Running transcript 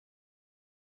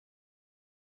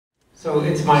So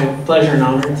it's my pleasure and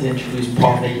honor to introduce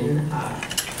Paul Vaden.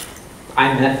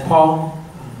 I met Paul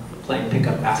playing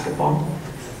pickup basketball.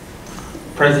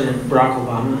 President Barack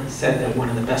Obama said that one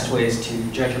of the best ways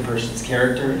to judge a person's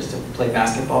character is to play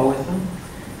basketball with them.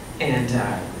 And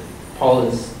Paul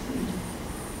is,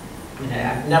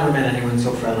 I've never met anyone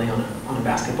so friendly on a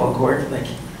basketball court. Like,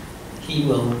 he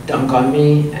will dunk on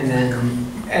me, and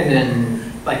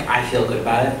then like, I feel good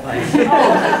about it. Like,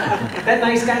 oh, that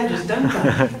nice guy just dunked on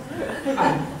me.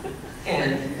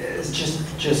 And it's just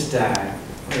one of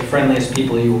the friendliest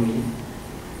people you will meet.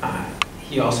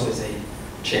 He also is a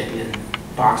champion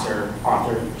boxer,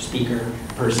 author, speaker,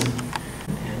 person.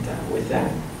 And with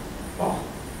that, Paul.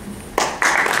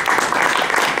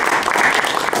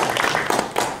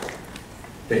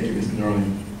 Thank you, Mr.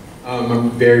 Norland.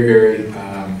 I'm very, very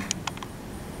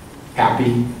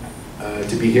happy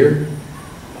to be here.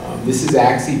 This has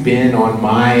actually been on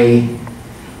my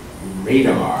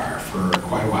radar for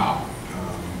quite a while.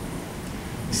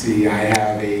 You see, I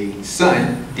have a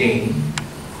son, Dane,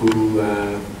 who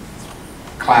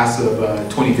class of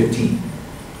 2015,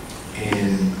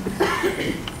 and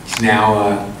he's now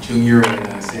a junior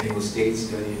at San Diego State,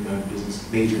 studying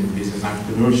major in business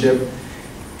entrepreneurship,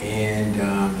 and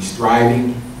he's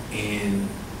thriving. And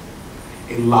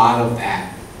a lot of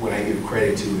that, what I give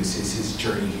credit to, is his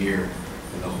journey here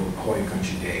at the Hawaii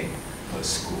Country Day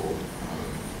School.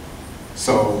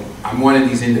 So I'm one of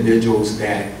these individuals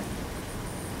that,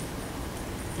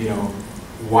 you know,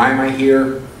 why am I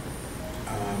here?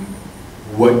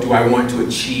 What do I want to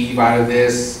achieve out of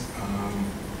this?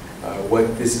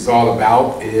 What this is all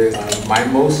about is my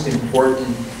most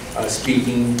important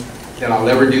speaking that I'll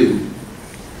ever do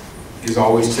is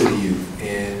always to the youth,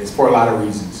 and it's for a lot of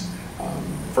reasons.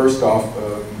 First off,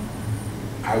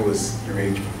 I was your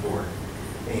age before,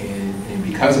 and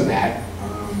because of that,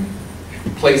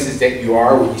 places that you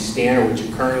are, where you stand, or what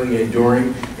you're currently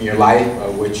enduring in your life,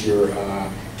 what you're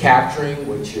capturing,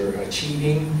 what you're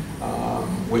achieving,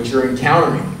 what you're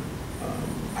encountering.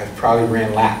 I've probably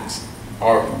ran laps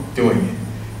doing it.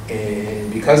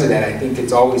 And because of that, I think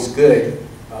it's always good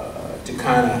to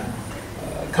kind of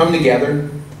come together,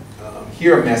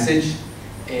 hear a message,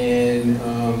 and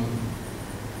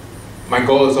my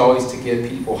goal is always to give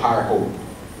people higher hope.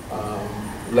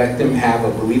 Let them have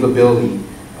a believability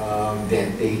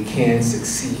that they can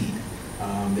succeed,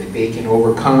 that they can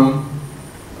overcome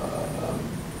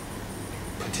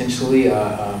potentially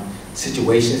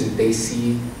situations that they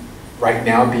see right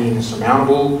now being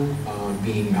insurmountable,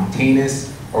 being mountainous,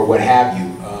 or what have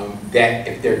you, that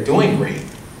if they're doing great,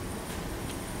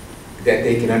 that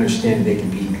they can understand they can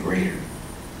be even greater.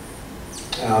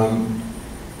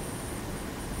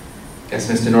 As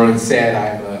Mr. Norland said,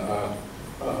 I'm a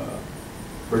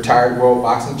retired world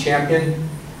boxing champion,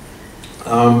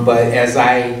 but as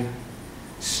I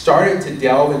started to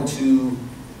delve into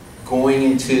going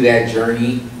into that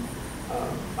journey,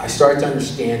 I started to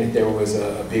understand that there was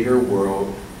a bigger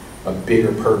world, a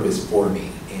bigger purpose for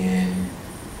me. And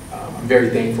I'm very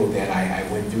thankful that I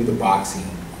went through the boxing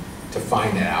to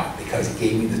find that out, because it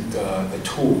gave me the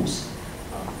tools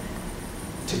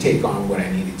to take on what I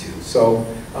needed to. So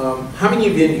how many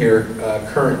of you in here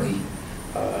currently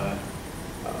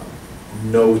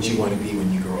know what you want to be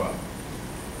when you grow up?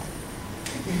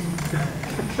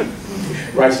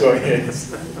 Right, show of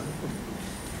hands.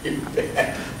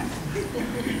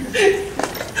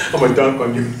 I'm gonna dunk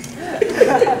on you.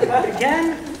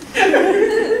 Again?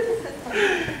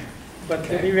 But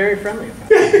to be very friendly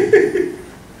about it.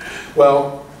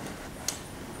 Well,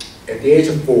 at the age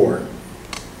of 4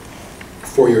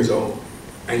 years old,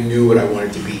 I knew what I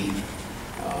wanted to be,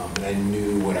 and I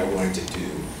knew what I wanted to do.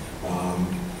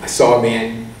 I saw a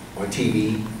man on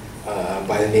TV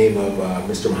by the name of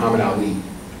Mr. Muhammad Ali,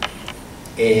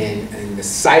 and the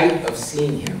sight of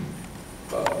seeing him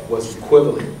was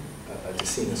equivalent to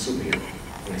seeing a superhero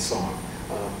when I saw him.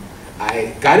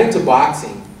 I got into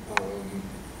boxing.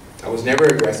 I was never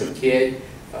an aggressive kid.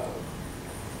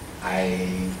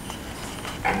 I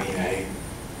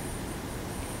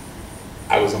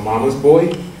was a mama's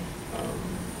boy.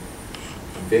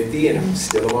 I'm 50 and I'm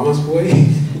still a mama's boy.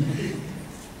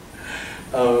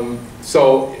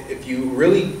 So if you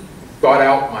really thought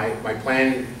out my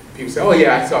plan, people say, oh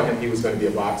yeah, I saw him, he was going to be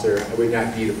a boxer. I would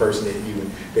not be the person that you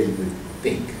would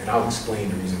think. And I'll explain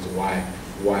the reasons why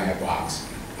I box.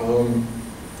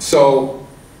 So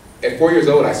at 4 years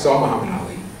old, I saw Muhammad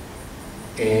Ali,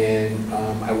 and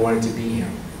I wanted to be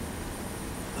him.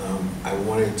 I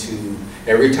wanted to,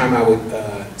 every time I would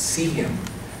see him,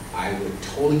 I would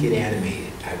totally get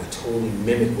animated. I would totally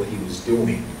mimic what he was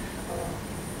doing.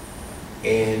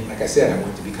 And like I said, I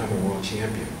wanted to become a world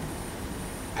champion.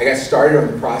 I I got started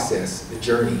on the process, the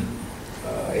journey,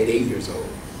 at 8 years old.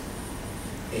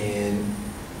 And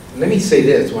let me say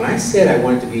this, when I said I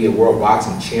wanted to be a world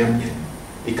boxing champion,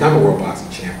 become a world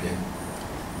boxing champion,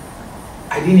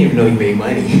 I didn't even know you made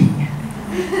money.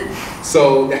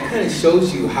 So that kind of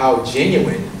shows you how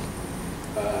genuine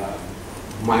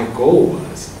my goal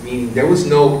was. I mean, there was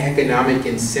no economic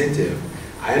incentive.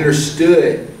 I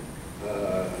understood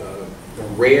the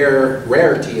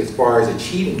rarity as far as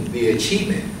achieving the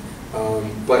achievement,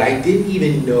 but I didn't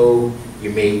even know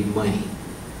you made money.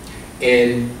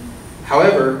 And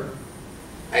however,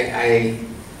 I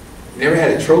never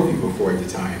had a trophy before at the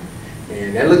time,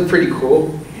 and that looked pretty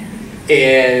cool,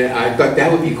 and I thought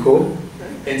that would be cool.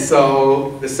 And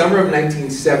so the summer of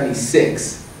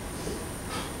 1976,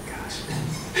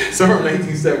 summer of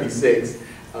 1976,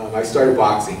 I started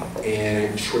boxing,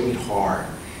 and I trained hard,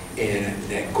 and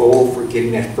that goal for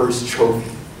getting that first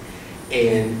trophy.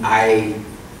 And I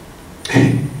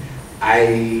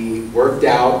worked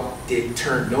out,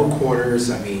 turned no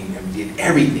corners, I did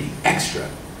everything extra.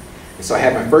 And so I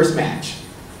had my first match,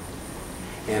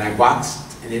 and I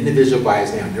boxed an individual by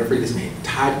his name, I'll never forget his name,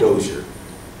 Todd Dozier.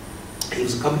 He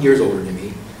was a couple years older than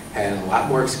me, had a lot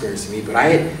more experience than me, but I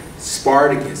had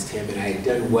sparred against him and I had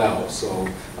done well. So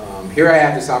here I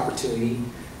have this opportunity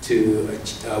to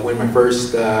win my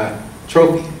first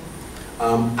trophy.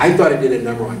 I thought I did a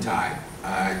number on Ty.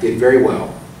 I did very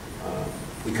well.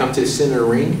 We come to the center of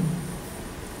the ring,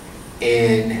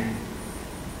 and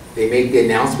they make the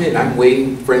announcement, and I'm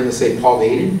waiting for them to say Paul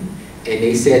Vaden, and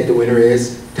they said the winner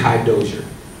is Ty Dozier.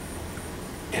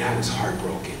 And I was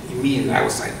heartbroken. Immediately I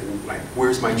was like,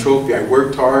 where's my trophy? I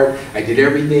worked hard, I did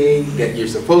everything that you're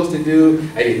supposed to do,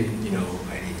 I didn't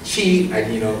cheat,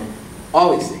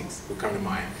 all these things would come to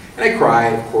mind. And I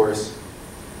cried, of course.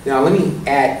 Now let me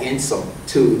add insult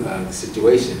to the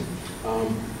situation.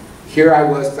 Here I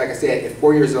was, like I said, at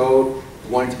 4 years old,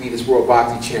 wanted to be this world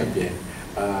boxing champion,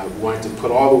 wanted to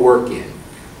put all the work in,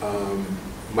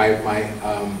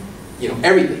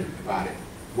 everything about it,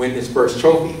 win this first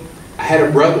trophy. I had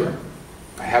a brother,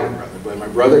 but my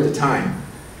brother at the time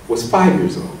was 5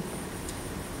 years old.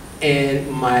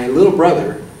 And my little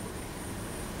brother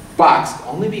boxed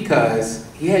only because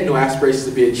he had no aspirations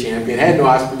to be a champion,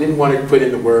 didn't want to put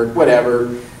in the work,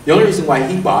 whatever. The only reason why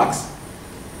he boxed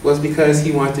was because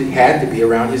he had to be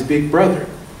around his big brother,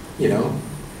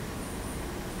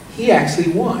 He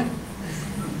actually won.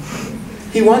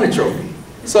 He won a trophy.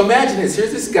 So imagine this,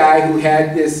 here's this guy who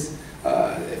had this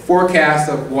forecast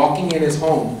of walking in his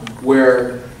home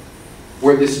where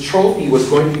this trophy was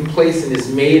going to be placed in this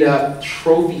made-up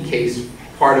trophy case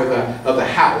part of the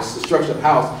house, the structure of the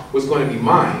house was going to be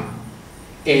mine.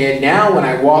 And now when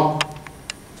I walk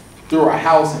through our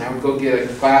house and I would go get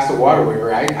a glass of water,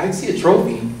 whatever, I'd see a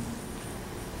trophy,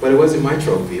 but it wasn't my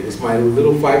trophy. It was my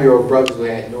little 5-year-old brother who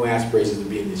had no aspirations of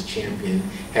being this champion,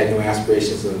 had no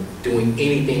aspirations of doing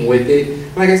anything with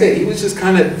it. Like I said, he was just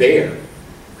kind of there.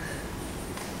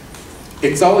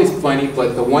 It's always funny,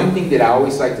 but the one thing that I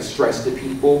always like to stress to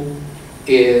people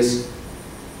is,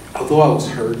 although I was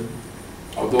hurt,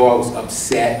 although I was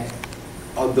upset,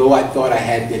 although I thought I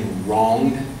had been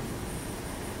wronged,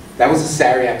 that was a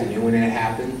Saturday afternoon when it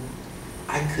happened,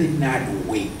 I could not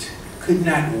wait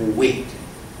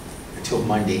until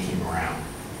Monday came around.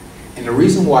 And the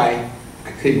reason why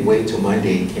I couldn't wait till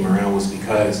Monday came around was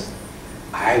because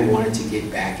I wanted to get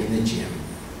back in the gym.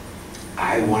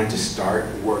 I wanted to start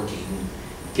working,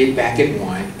 get back at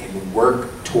one, and work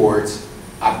towards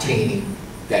obtaining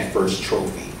that first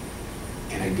trophy.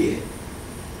 And I did.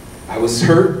 I was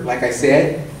hurt, like I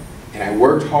said, and I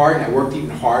worked hard, and I worked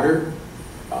even harder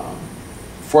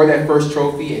for that first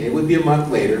trophy, and it would be a month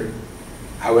later,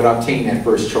 I would obtain that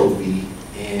first trophy,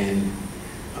 and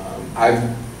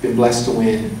I've been blessed to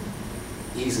win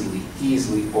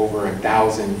easily over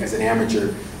 1,000, as an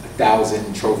amateur,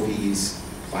 1,000 trophies,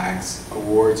 plaques,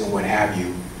 awards, and what have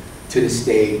you. To this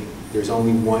day, there's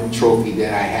only one trophy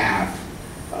that I have.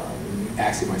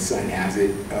 Actually, my son has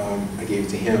it. I gave it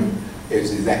to him. It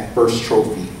was that first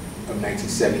trophy of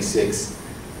 1976,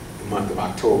 the month of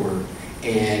October.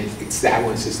 And it's that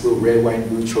one. It's this little red, white, and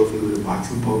blue trophy with a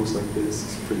boxing pose like this.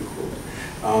 It's pretty cool.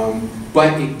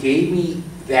 But it gave me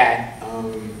that,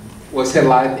 well, it said a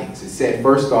lot of things. It said,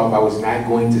 first off, I was not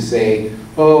going to say,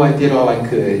 oh, I did all I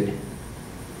could.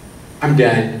 I'm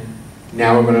done.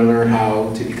 Now we're going to learn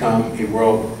how to become a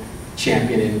world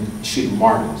champion in shooting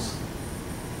marbles.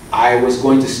 I was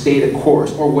going to stay the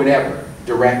course, or whatever,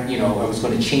 I was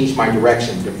going to change my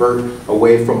direction, divert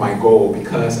away from my goal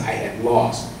because I had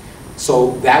lost.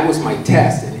 So that was my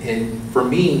test. And for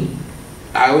me,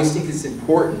 I always think it's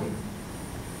important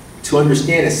to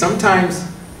understand that sometimes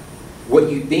what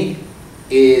you think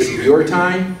is your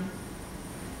time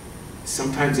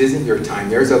sometimes isn't your time.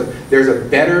 There's a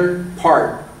better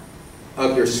part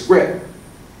of your script.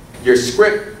 Your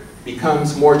script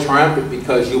becomes more triumphant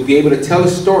because you'll be able to tell a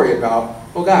story about,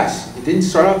 oh gosh, it didn't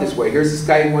start out this way. Here's this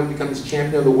guy who wanted to become this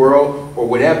champion of the world or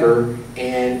whatever,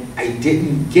 and I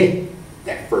didn't get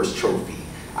that first trophy.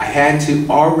 I had to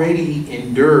already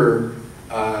endure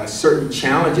certain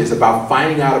challenges about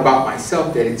finding out about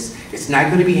myself that it's not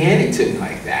going to be handed to me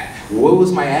like that. What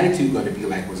was my attitude going to be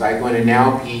like? Was I going to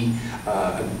now be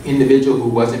an individual who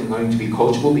wasn't going to be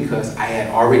coachable because I had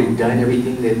already done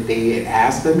everything that they had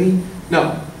asked of me?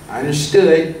 No, I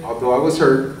understood, although I was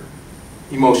hurt,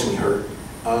 emotionally hurt,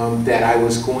 that I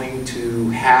was going to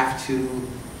have to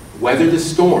weather the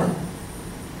storm.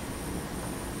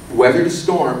 Weather the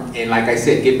storm, and like I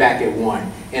said, get back at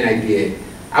one, and I did.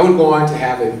 I would go on to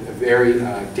have a very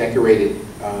decorated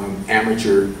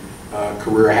amateur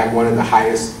career. I had one of the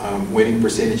highest winning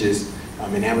percentages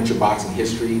in amateur boxing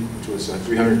history, which was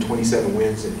 327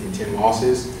 wins and 10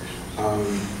 losses.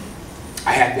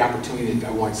 I had the opportunity,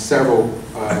 I won several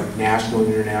national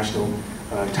and international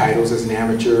titles as an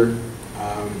amateur.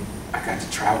 I got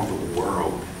to travel the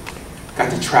world.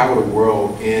 Got to travel the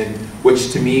world, and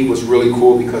which to me was really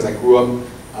cool because I grew up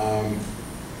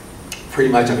pretty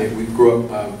much, I mean, we grew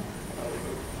up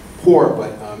poor,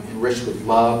 but enriched with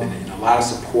love and a lot of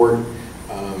support.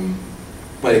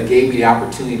 But it gave me the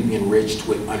opportunity to be enriched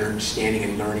with understanding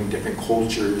and learning different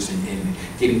cultures and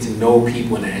getting to know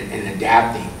people and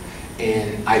adapting.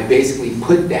 And I basically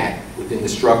put that within the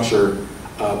structure,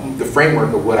 the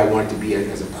framework of what I wanted to be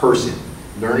as a person.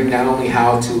 Learning not only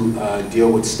how to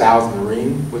deal with styles in the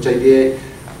ring, which I did,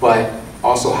 but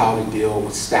also how to deal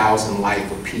with styles in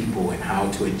life of people and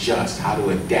how to adjust, how to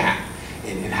adapt,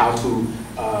 and how to,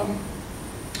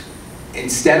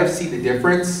 instead of see the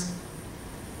difference,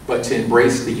 but to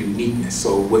embrace the uniqueness.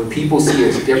 So what people see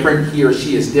as different, he or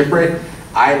she is different,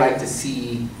 I like to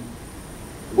see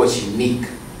what's unique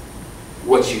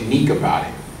about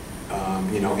it.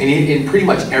 You know, and in pretty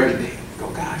much everything. You go,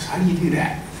 gosh, how do you do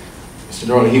that? Mr.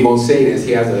 Norland, he won't say this,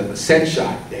 he has a set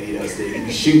shot that he does.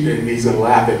 He's shooting it and he's gonna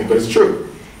laugh at me, but it's true.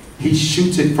 He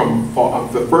shoots it from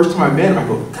the first time I met him, I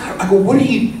go, God, what are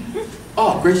you,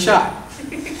 oh, great shot.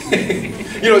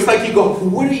 You know, it's like you go,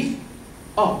 what are you,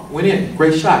 oh, went in,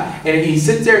 great shot. And he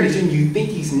sits there and he's shooting, you think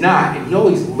he's not, and he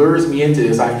always lures me into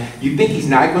this. You think he's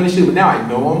not gonna shoot, but now I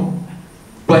know him.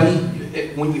 But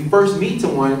when you first meet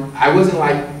someone, I wasn't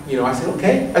like, you know, I said,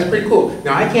 okay, that's pretty cool.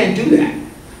 Now I can't do that.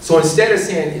 So instead of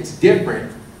saying it's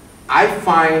different, I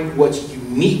find what's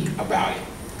unique about it,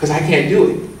 because I can't do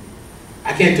it.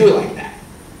 I can't do it like that.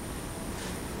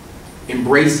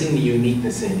 Embracing the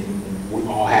uniqueness in we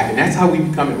all have, and that's how we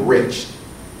become enriched.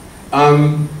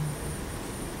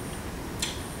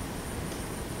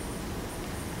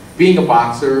 Being a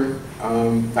boxer,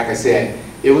 like I said,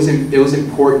 it was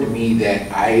important to me that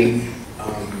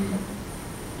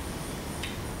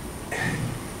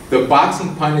the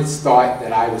boxing pundits thought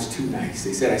that I was too nice.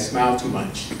 They said I smiled too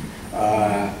much,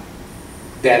 that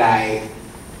I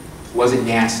wasn't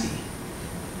nasty.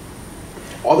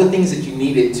 All the things that you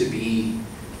needed to be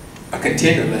a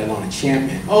contender, let alone a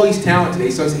champion. Oh, he's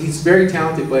talented. So I said, he's very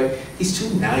talented, but he's too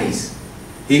nice.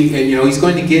 You know, he's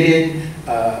going to get in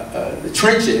the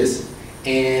trenches,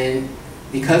 and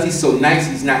because he's so nice,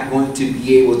 he's not going to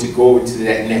be able to go to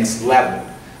that next level.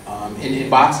 In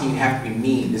boxing, you have to be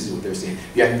mean. This is what they're saying.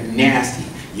 You have to be nasty.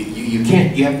 You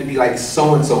can't. You have to be like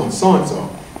so and so and so and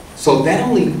so. So that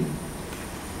only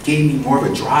gave me more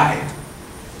of a drive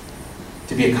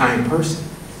to be a kind person.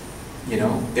 You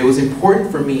know, it was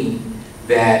important for me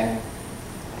that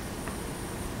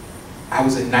I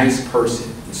was a nice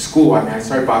person. In school, I mean, I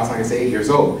started boxing like I said, 8 years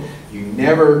old. You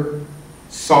never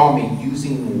saw me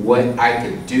using what I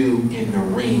could do in the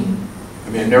ring. I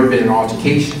mean, I've never been in an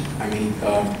altercation. I mean,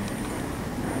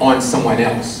 on someone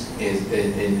else.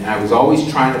 And I was always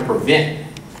trying to prevent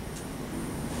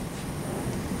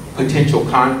potential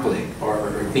conflict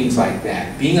or things like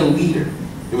that. Being a leader,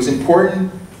 it was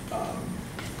important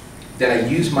that I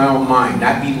use my own mind,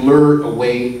 not be lured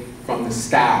away from the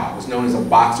style. I was known as a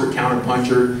boxer,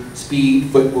 counter-puncher,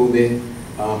 speed, foot movement.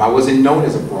 I wasn't known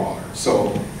as a brawler.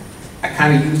 So I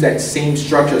kind of used that same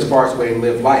structure as far as the way I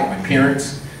live life. My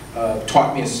parents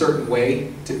taught me a certain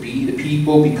way to be to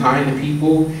people, be kind to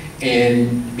people,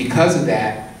 and because of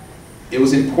that, it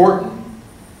was important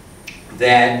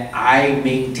that I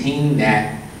maintain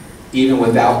that even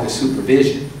without the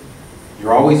supervision.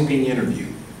 You're always being interviewed.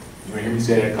 You're going to hear me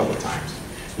say that a couple of times.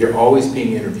 You're always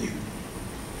being interviewed.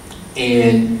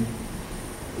 And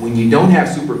when you don't have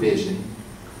supervision,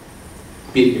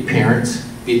 be it your parents,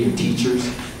 be it your teachers,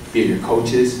 be it your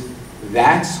coaches.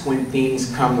 That's when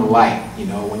things come to light. You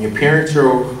know, when your parents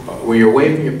are, when you're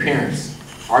away from your parents,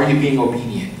 are you being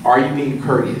obedient? Are you being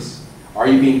courteous? Are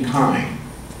you being kind?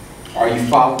 Are you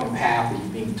following the path that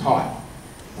you're being taught?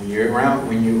 When you're around,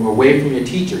 when you're away from your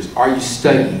teachers, are you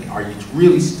studying? Are you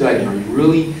really studying? Are you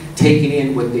really taking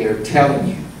in what they're telling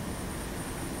you?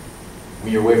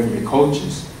 When you're away from your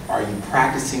coaches, are you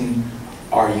practicing?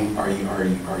 Are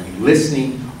you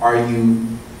listening? Are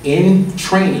you in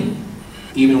training,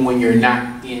 even when you're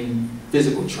not in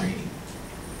physical training?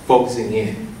 Focusing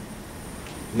in,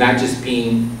 not just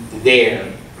being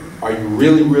there. Are you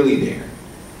really, really there?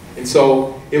 And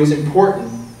so it was important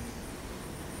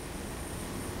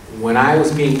when I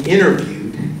was being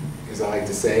interviewed, as I like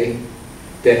to say,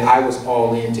 that I was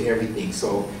all into everything.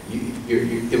 So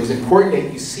it was important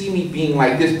that you see me being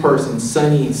like this person,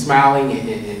 sunny and smiling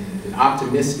and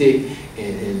optimistic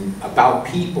and about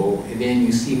people, and then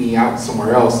you see me out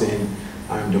somewhere else and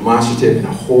I'm demonstrative in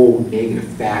a whole negative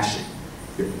fashion.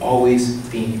 You're always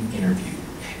being interviewed.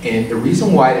 And the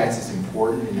reason why that's as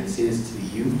important and as it is to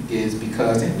you is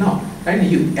because, and no, not to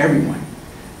you, everyone.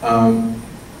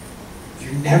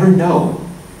 You never know.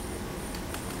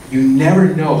 You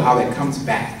never know how that comes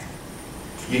back.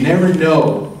 You never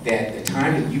know that the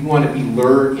time that you want to be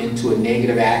lured into a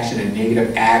negative action, a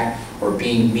negative act, or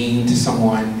being mean to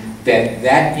someone,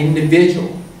 that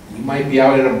individual, you might be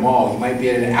out at a mall, you might be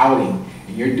at an outing,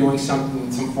 and you're doing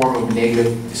something, some form of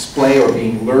negative display or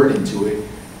being lured into it,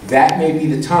 that may be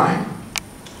the time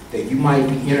that you might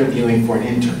be interviewing for an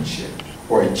internship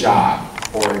or a job,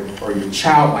 or your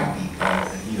child might be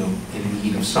in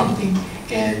need of something,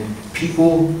 and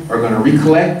people are going to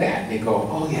recollect that and they go,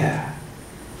 oh yeah,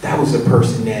 that was a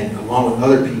person that, along with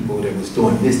other people, that was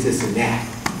doing this, and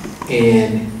that.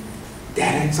 And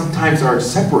that sometimes are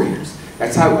separators.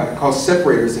 That's how I call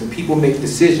separators, and people make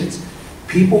decisions.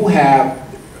 People have,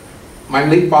 my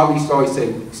late father used to always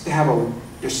say,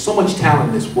 there's so much talent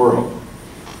in this world,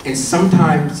 and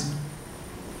sometimes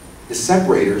the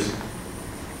separators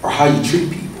are how you treat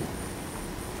people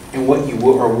and what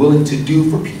you are willing to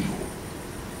do for people.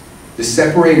 The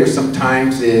separator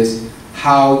sometimes is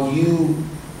how you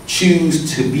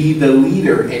choose to be the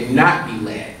leader and not be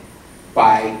led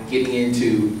by getting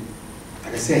into,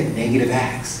 like I said, negative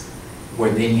acts, where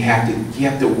then you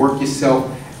have to work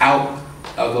yourself out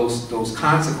of those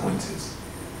consequences.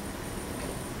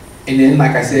 And then,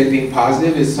 like I said, being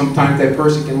positive is sometimes that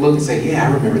person can look and say, yeah,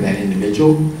 I remember that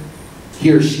individual.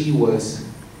 He or she was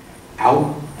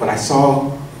out, but I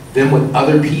saw them with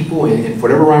other people, and for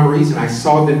whatever rhyme or reason, I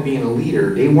saw them being a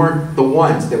leader. They weren't the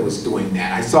ones that was doing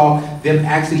that. I saw them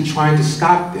actually trying to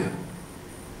stop them.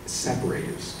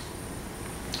 Separators.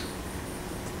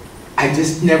 I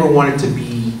just never wanted to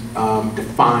be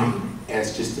defined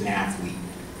as just an athlete.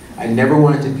 I never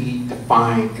wanted to be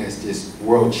defined as this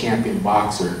world champion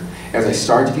boxer. As I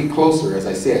started to get closer, as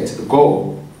I said, to the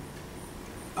goal,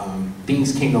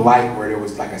 things came to light where there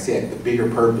was, like I said, the bigger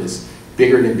purpose,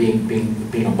 bigger than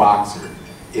being a boxer.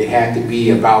 It had to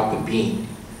be about the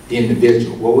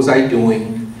individual. What was I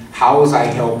doing? How was I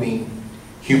helping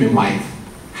human life?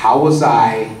 How was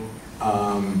I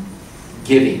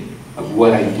giving of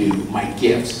what I do, my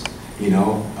gifts?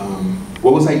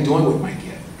 What was I doing with my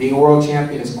gift? Being a world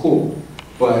champion is cool,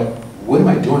 but what am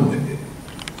I doing with it?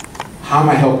 How am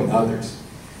I helping others?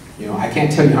 I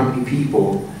can't tell you how many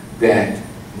people that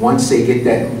once they get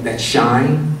that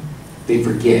shine, they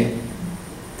forget.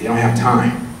 They don't have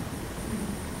time.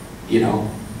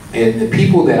 And the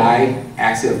people that I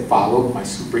actually have followed, my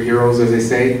superheroes, as they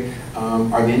say,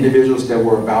 are the individuals that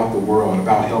were about the world,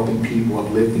 about helping people,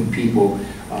 uplifting people,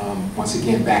 once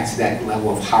again, back to that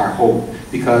level of higher hope.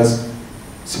 Because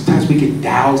sometimes we get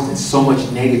doused in so much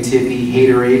negativity,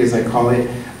 haterade, as I call it,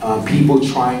 people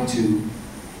trying to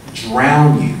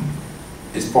drown you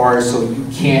as far as so you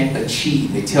can't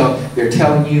achieve. They're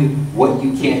telling you what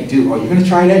you can't do. Oh, you're going to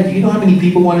try that? Do you know how many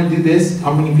people want to do this?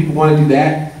 How many people want to do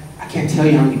that? I can't tell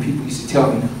you how many people used to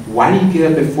tell me, why do you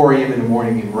get up at 4 a.m. in the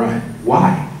morning and run?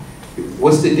 Why?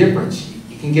 What's the difference?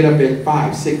 You can get up at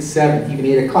 5, 6, 7, even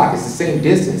 8 o'clock. It's the same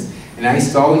distance. And I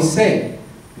used to always say,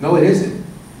 no, it isn't.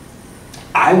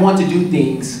 I want to do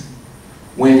things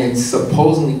when it's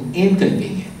supposedly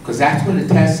inconvenient, because that's when the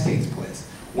test takes place.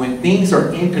 When things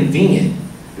are inconvenient,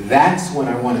 that's when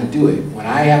I want to do it.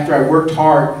 After I worked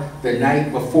hard the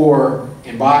night before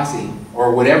in boxing,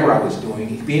 or whatever I was doing,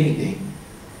 it could be anything,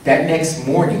 that next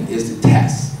morning is the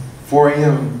test. 4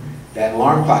 a.m., that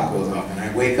alarm clock goes off, and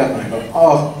I wake up and I go,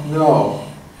 oh no.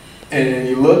 And then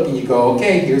you look and you go,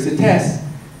 okay, here's the test.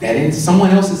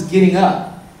 Someone else is getting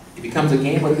up. It becomes a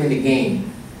game within a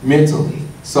game, mentally.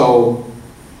 So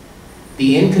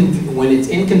when it's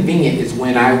inconvenient is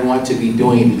when I want to be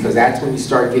doing it, because that's when you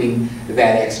start getting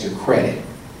that extra credit.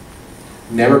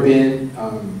 Never been,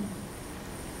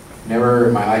 never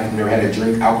in my life, I've never had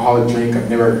a alcoholic drink, I've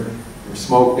never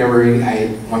smoked,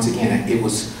 once again, it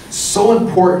was so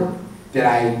important that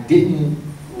I didn't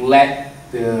let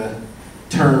the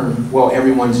term, well,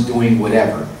 everyone's doing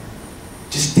whatever.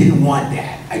 Just didn't want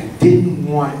that. I didn't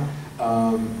want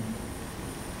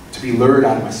to be lured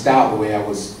out of my style the way I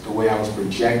was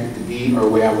projected to be, or the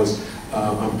way I was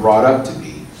brought up to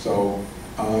be. So,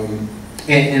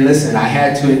 and listen, I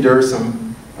had to endure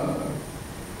some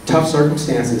tough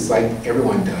circumstances like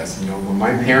everyone does. You know, when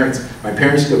my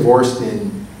parents divorced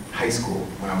in high school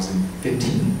when I was in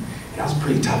 15, and that was a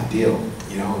pretty tough deal.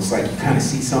 You know, it's like you kind of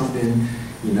see something,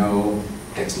 you know,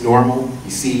 that's normal.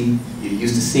 You're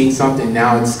used to seeing something,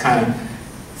 now it's kind of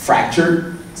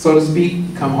fractured, so to speak.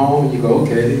 You come home and you go,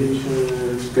 okay,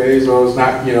 so it's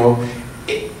not, you know,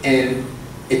 and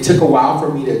it took a while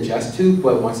for me to adjust to,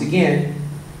 but once again,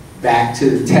 back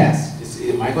to the test.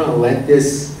 Am I gonna let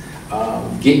this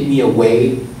get me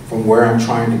away from where I'm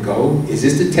trying to go? Is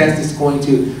this the test that's going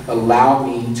to allow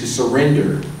me to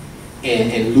surrender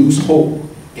and lose hope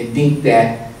and think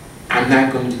that I'm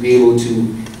not going to be able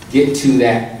to get to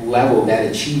that level,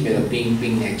 that achievement of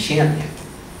being that champion?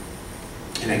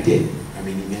 And I did. I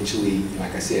mean, eventually,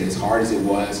 like I said, as hard as it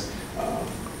was,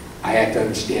 I had to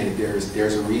understand that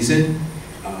there's a reason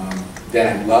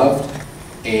that I'm loved,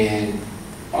 and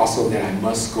also that I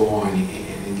must go on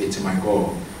and get to my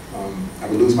goal. I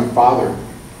would lose my father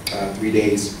 3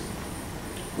 days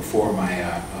before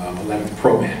my 11th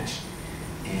pro match,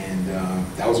 and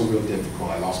that was real difficult.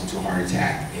 I lost him to a heart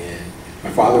attack, and my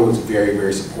father was very,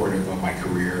 very supportive of my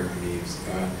career. I mean, he was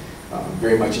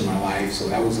very much in my life, so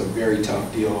that was a very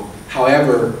tough deal.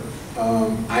 However,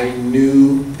 I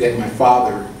knew that my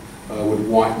father would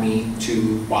want me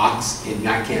to box and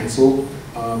not cancel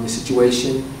the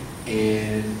situation,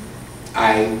 and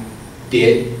I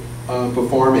did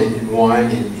perform and won,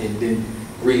 and then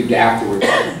grieved afterwards.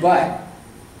 But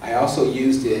I also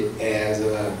used it as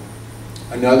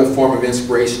another form of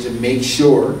inspiration to make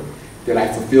sure that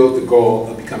I fulfilled the goal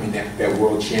of becoming that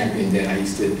world champion that I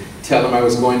used to tell him I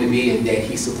was going to be, and that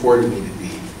he supported me to be.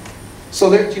 So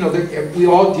there, you know, we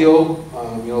all deal,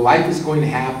 you know, life is going to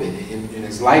happen, and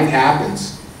as life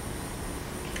happens,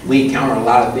 we encounter a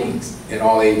lot of things at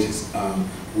all ages.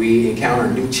 We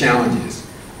encounter new challenges,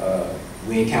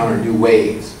 we encounter new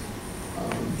ways,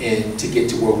 and to get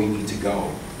to where we need to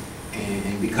go.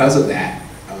 And because of that,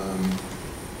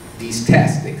 these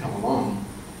tests that come along,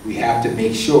 we have to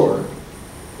make sure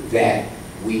that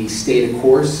we stay the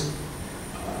course,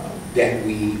 that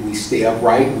we stay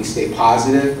upright, we stay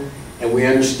positive, and we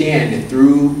understand that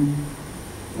through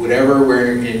whatever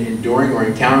we're enduring or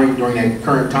encountering during that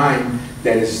current time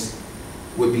that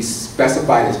would be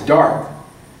specified as dark,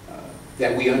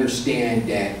 that we understand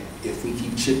that if we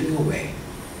keep chipping away,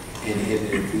 and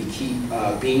if we keep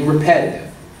being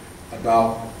repetitive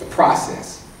about the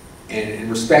process, and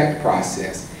respect the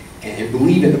process, and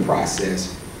believe in the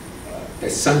process,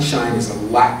 that sunshine is a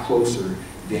lot closer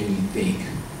than you think.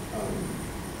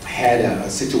 I had a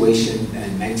situation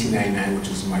in 1999, which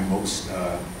was my most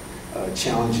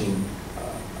challenging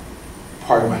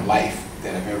part of my life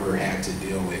that I've ever had to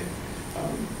deal with.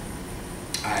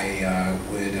 I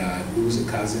would lose a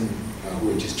cousin who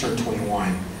had just turned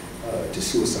 21 to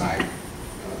suicide.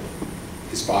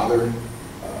 His father,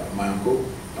 my uncle,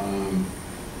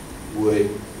 would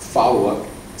follow up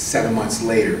 7 months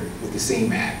later with the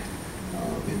same act.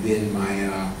 And then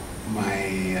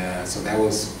so that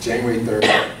was January 3rd,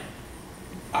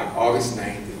 August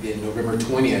 9th, and then November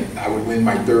 20th, I would win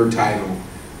my 3rd title,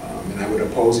 and I would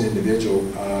oppose an individual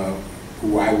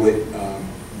who I would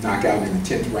knock out in the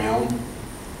 10th round,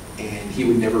 and he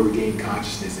would never regain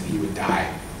consciousness, and he would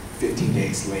die 15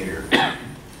 days later.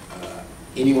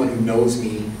 Anyone who knows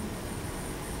me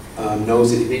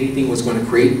knows that if anything was going to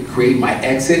create my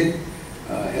exit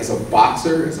as a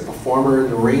boxer, as a performer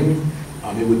in the ring,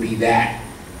 it would be that.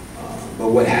 But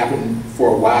what happened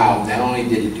for a while, not only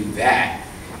did it do that,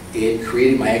 it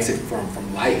created my exit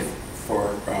from life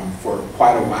for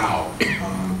quite a while.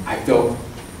 I felt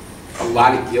a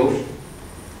lot of guilt.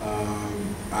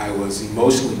 I was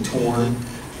emotionally torn.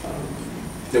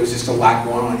 There was just a lot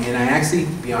going on, and I actually,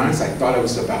 to be honest, I thought I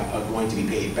was going to be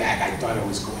paid back. I thought I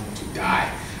was going to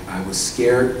die. I was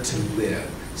scared to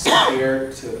live,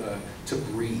 scared to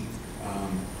breathe. I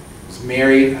was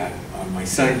married. My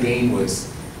son Dane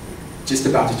was just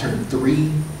about to turn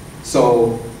 3,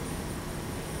 so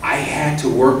I had to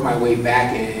work my way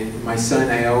back. And my son,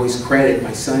 I always credit,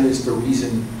 my son is the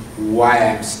reason why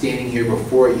I'm standing here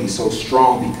before you so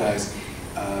strong, because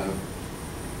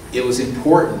it was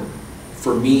important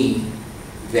for me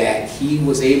that he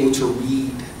was able to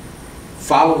read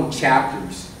following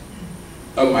chapters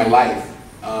of my life.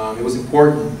 It was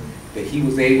important that he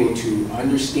was able to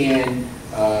understand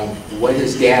what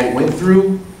his dad went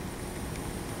through,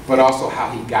 but also how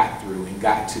he got through and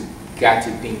got to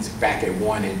things back at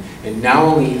one. And not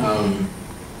only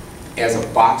as a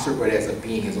boxer, but as a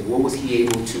being, what was he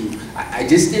able to, I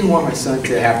just didn't want my son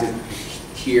to have to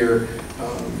hear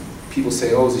people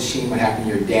say, oh, it's a shame what happened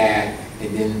to your dad,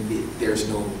 and then there's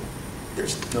no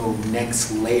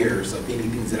next layers of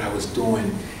anything that I was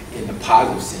doing in the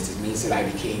positive sense. It means that I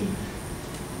became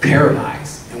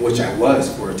paralyzed, in which I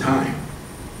was for a time.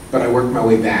 But I worked my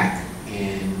way back,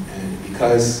 and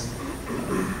because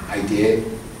I did,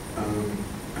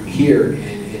 I'm here,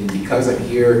 and because I'm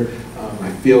here,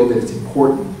 I feel that it's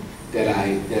important that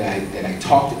I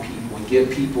talk to people and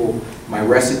give people my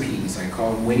recipes. I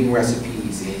call them winning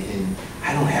recipes, and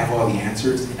I don't have all the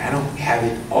answers, and I don't have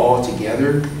it all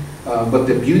together. But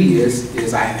the beauty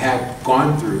is I have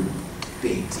gone through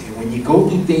things, and when you go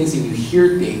through things and you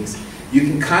hear things, you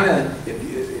can kind of,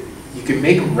 you can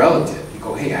make them relative. You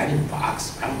go, hey, I didn't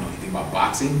box, I don't know anything about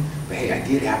boxing, but hey, I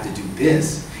did have to do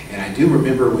this. And I do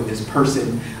remember when this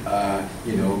person,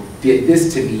 you know, did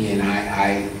this to me, and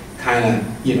I kind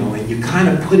of, you know, and you kind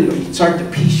of put it, you start to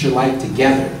piece your life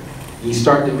together. And you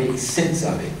start to make sense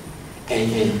of it.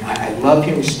 And I love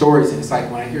hearing stories, and it's like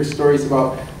when I hear stories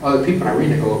about other people, and I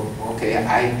read it, I go,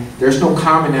 okay, there's no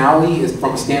commonality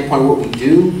from a standpoint of what we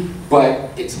do,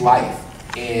 but it's life.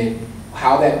 And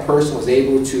how that person was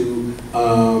able to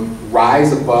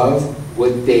rise above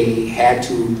what they had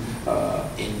to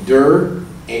endure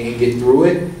and get through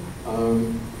it,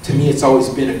 to me it's always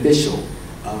beneficial.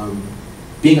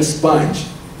 Being a sponge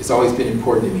has always been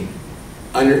important to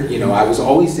me. You know, I was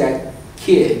always that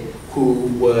kid who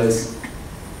was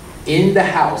in the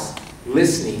house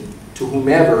listening to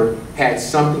whomever had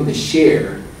something to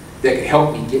share that could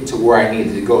help me get to where I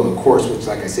needed to go. The course, which,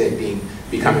 like I said,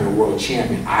 becoming a world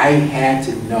champion. I had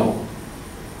to know.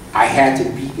 I had to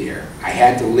be there. I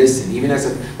had to listen. Even as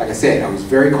like I said, I was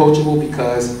very coachable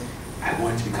because I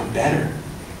wanted to become better.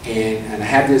 And I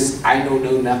have this I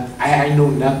know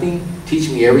nothing, teach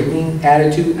me everything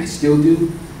attitude, and I still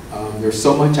do. There's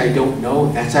so much I don't know,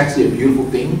 and that's actually a beautiful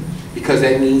thing, because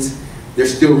that means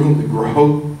there's still room to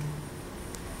grow.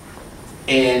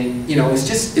 And you know, it's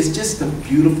just a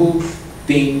beautiful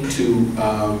thing to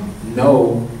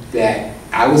know that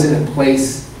I was in a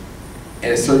place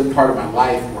at a certain part of my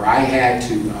life where I had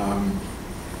to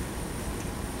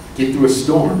get through a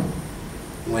storm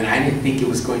when I didn't think it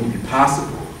was going to be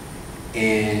possible.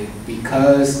 And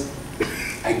because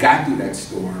I got through that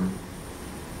storm,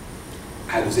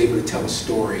 I was able to tell a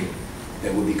story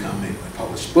that will become a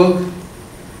published book,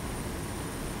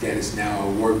 that is now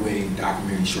an award-winning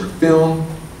documentary short film,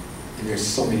 and there's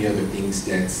so many other things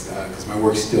that's, because my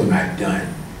work's still not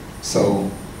done. So,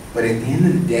 but at the end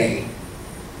of the day,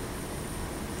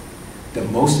 the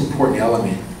most important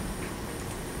element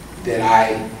that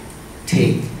I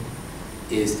take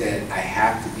is that I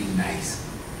have to be nice.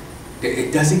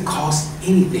 It doesn't cost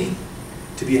anything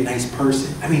to be a nice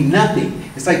person. I mean, nothing.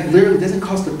 It's like literally, it doesn't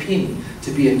cost a penny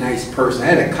to be a nice person. I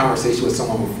had a conversation with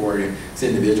someone before, this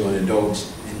individual, an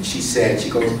adult, and she said, she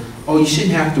goes, oh, you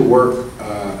shouldn't have to work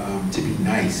to be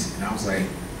nice. And I was like,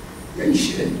 yeah, you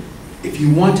should. If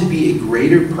you want to be a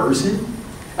greater person,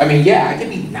 I mean, yeah, I can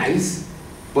be nice,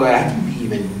 but I can be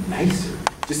even nicer.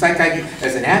 Just like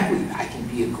as an athlete, I can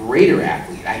be a greater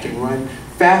athlete. I can run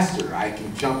faster. I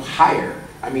can jump higher.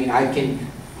 I mean, I can,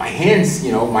 my hands,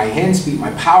 you know, my hand speed,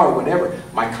 my power, whatever,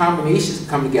 my combinations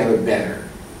come together better.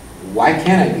 Why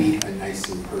can't I be a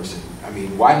nicer person? I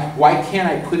mean, why can't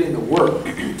I put in the work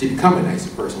to become a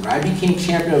nicer person? When I became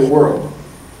champion of the world,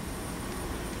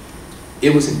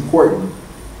 it was important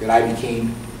that I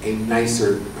became a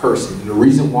nicer person. And the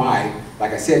reason why,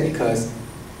 like I said, because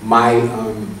my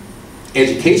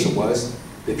education was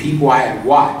the people I had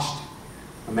watched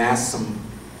amass some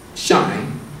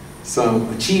shine,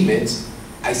 some achievements.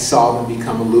 I saw them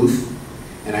become aloof,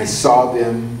 and I saw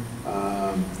them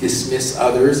dismiss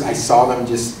others. I saw them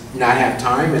just not have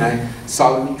time, and I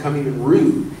saw them become even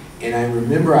rude. And I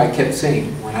remember I kept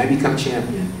saying, when I become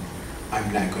champion,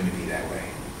 I'm not going to be that way.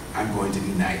 I'm going to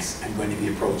be nice. I'm going to be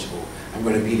approachable. I'm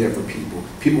going to be there for people.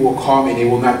 People will call me and they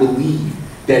will not believe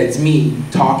that it's me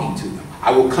talking to them.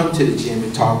 I will come to the gym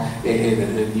and talk,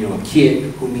 and you know, a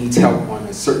kid who needs help on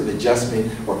a certain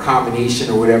adjustment or combination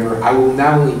or whatever, I will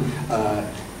not only,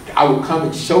 I will come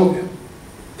and show them.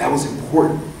 That was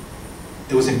important.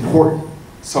 It was important.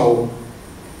 So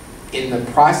in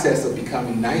the process of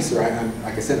becoming nicer,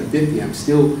 like I said, I'm 50, I'm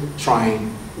still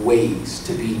trying ways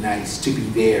to be nice, to be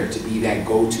there, to be that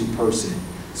go-to person,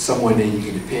 someone that you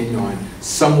can depend on,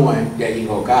 someone that you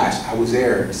go, gosh, I was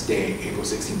there this day, April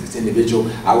 16th, this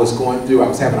individual, I was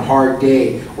having a hard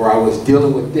day, or I was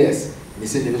dealing with this, and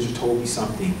this individual told me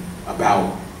something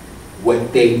about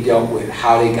what they dealt with,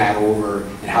 how they got over,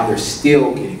 and how they're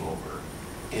still getting over.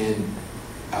 And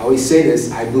I always say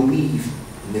this, I believe,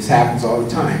 and this happens all the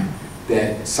time,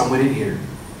 that someone in here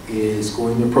is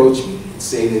going to approach me and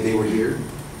say that they were here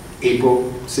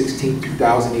April 16,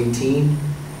 2018,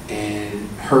 and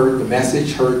heard the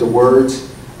message, heard the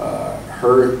words,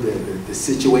 heard the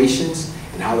situations,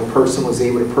 and how the person was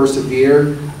able to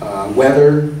persevere,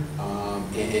 weather,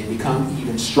 and become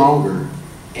even stronger,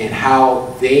 and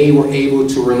how they were able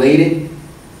to relate it,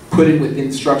 put it within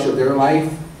the structure of their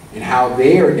life, and how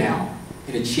they are now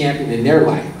in a champion in their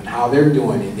life, and how they're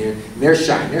doing in their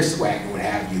shine, their swag, and what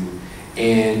have you.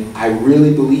 And I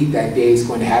really believe that day is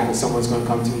going to happen. Someone's going to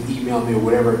come to me, email me, or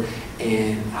whatever,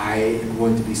 and I am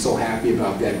going to be so happy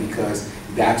about that, because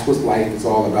that's what life is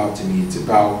all about to me. It's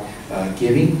about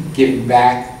giving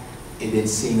back, and then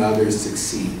seeing others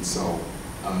succeed. So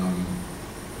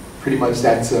pretty much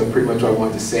that's pretty much what I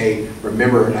wanted to say.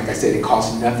 Remember, like I said, it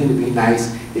costs nothing to be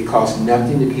nice. It costs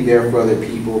nothing to be there for other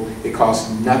people. It costs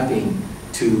nothing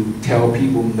to tell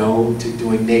people no to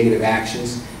doing negative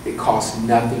actions. It costs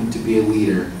nothing to be a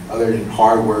leader other than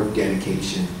hard work,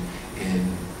 dedication, and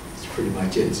that's pretty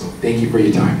much it. So thank you for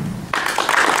your time.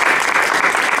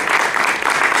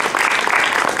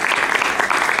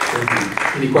 Thank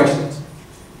you. Any questions?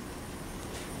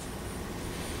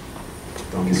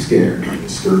 Don't get scared, don't get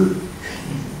stirred.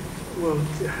 Well,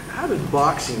 how did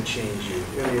boxing change you?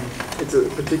 I mean, it's a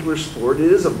particular sport.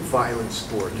 It is a violent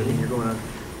sport. I mean, you're going on.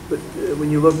 But when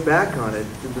you look back on it,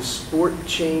 did the sport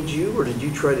change you, or did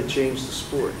you try to change the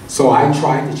sport? So I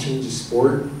tried to change the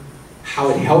sport. How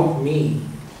it helped me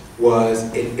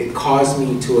was it caused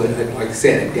me to, like I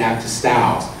said, adapt to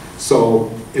styles.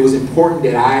 So it was important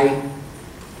that I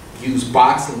use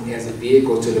boxing as a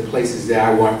vehicle to the places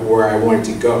that where I wanted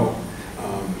to go.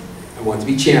 I wanted to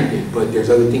be champion, but there's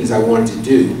other things I wanted to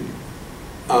do.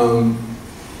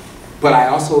 But I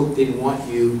also didn't want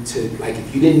you to, like,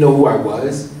 if you didn't know who I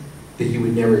was, then you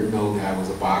would never know that I was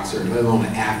a boxer, let alone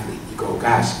an athlete. You go,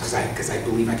 gosh, because I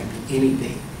believe I can be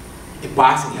anything. And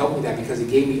boxing helped me that, because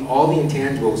it gave me all the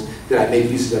intangibles that I make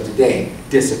use of today.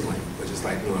 Discipline, which is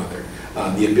like no other.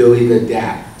 The ability to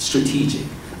adapt, strategic,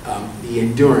 the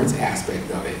endurance aspect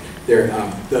of it,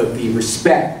 the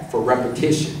respect for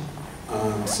repetition.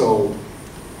 So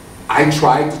I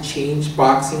tried to change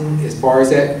boxing as far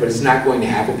as that, but it's not going to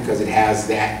happen because it has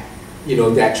that,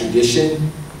 that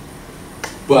tradition.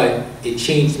 But it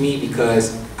changed me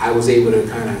because I was able to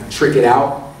kind of trick it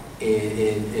out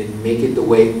and make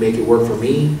it work for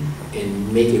me,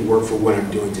 and make it work for what I'm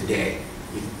doing today.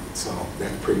 So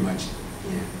that's pretty much,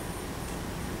 yeah.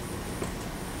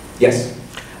 Yes?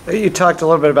 You talked a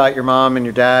little bit about your mom and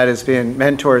your dad as being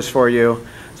mentors for you.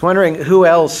 I was wondering who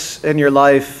else in your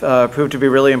life proved to be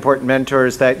really important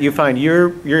mentors that you find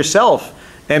yourself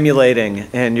emulating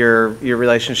in your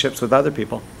relationships with other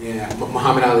people? Yeah,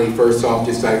 Muhammad Ali, first off,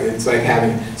 just like, it's like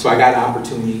having, so I got an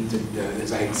opportunity to,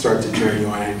 as I start to journey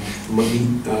on, and meet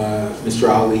Mr.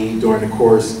 Ali during the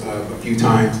course a few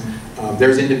times.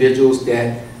 There's individuals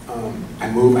that I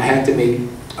had to make,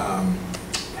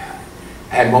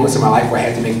 I had moments in my life where I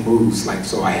had to make moves, like,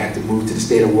 so I had to move to the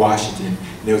state of Washington.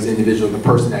 And there was an individual, the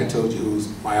person that I told you, who's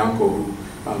my uncle,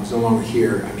 who is no longer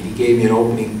here. I mean, he gave me an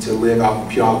opening to live out in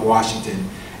Puyallup, Washington,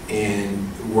 and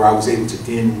where I was able to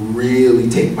then really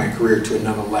take my career to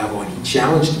another level. And he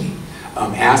challenged me,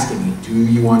 asking me, do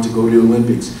you want to go to the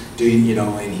Olympics? Do you,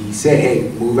 and he said, hey,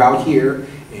 move out here.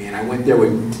 And I went there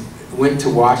went to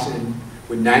Washington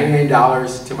with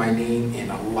 $99 to my name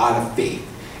and a lot of faith.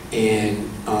 And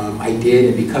I did,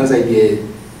 and because I did,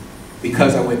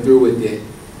 because I went through with it,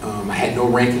 I had no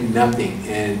ranking, nothing.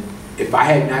 And if I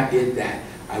had not did that,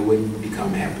 I wouldn't have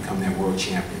become that world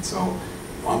champion. So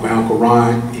my Uncle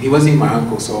Ron, and he wasn't even my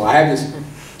uncle, so I have this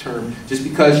term, just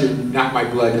because you're not my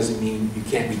blood doesn't mean you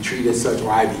can't be treated as such, or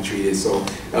I be treated. So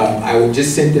I would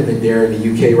just sent them in there in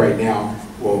the UK right now.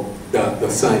 Well, the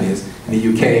son is in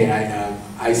the UK, and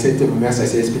I sent them a message. I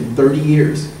said, it's been 30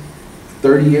 years.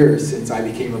 30 years since I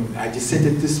became I just sent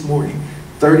it this morning.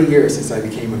 30 years since I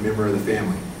became a member of the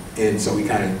family. And so we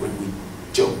kind of, we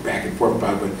joke back and forth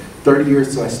about it, but 30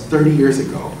 years, so that's 30 years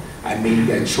ago, I made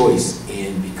that choice.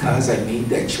 And because I made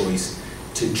that choice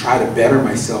to try to better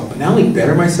myself, but not only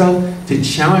better myself, to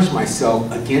challenge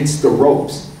myself against the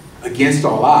ropes, against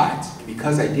all odds. And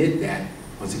because I did that,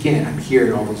 once again, I'm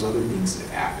hearing all those other things that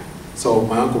have happened. So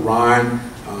my Uncle Ron,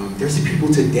 there's the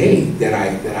people today that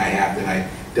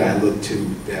I look to,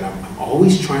 that I'm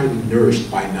always trying to be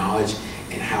nourished by knowledge,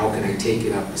 and how can I take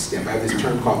it up a step. I have this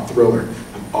term called thriller.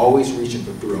 I'm always reaching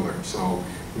for thriller. So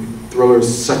thriller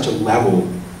is such a level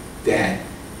that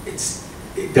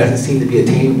it doesn't seem to be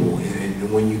attainable,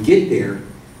 and when you get there,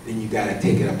 then you got to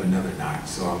take it up another notch.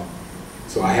 So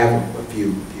I have a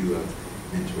few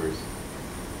mentors.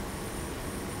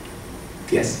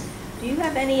 Yes? Do you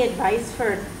have any advice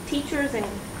for teachers and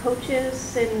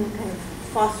coaches in kind of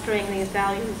fostering these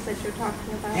values that you're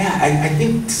talking about? Yeah, I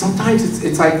think sometimes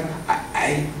it's like,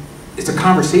 it's a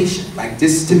conversation. Like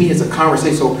this to me is a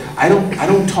conversation. So I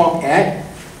don't talk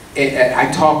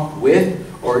I talk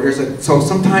with, or so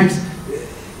sometimes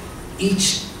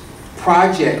each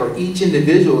project or each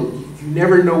individual, you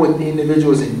never know what the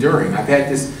individual is enduring. I've had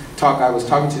this talk, I was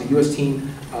talking to the U.S.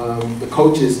 team, the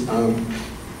coaches,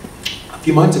 a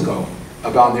few months ago,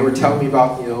 and they were telling me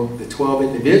about, the 12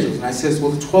 individuals. And I says, well,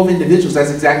 the 12 individuals,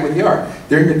 that's exactly what they are.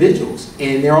 They're individuals,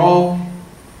 and they're all,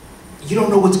 you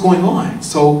don't know what's going on.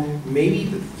 So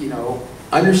maybe,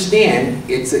 understand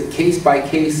it's a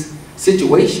case-by-case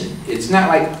situation. It's not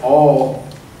like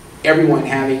everyone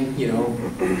having,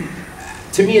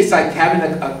 to me, it's like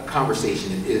having a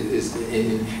conversation is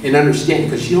in understanding,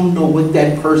 because you don't know what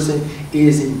that person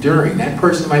is enduring. That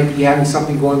person might be having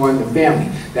something going on in the family.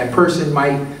 That person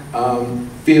might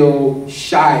feel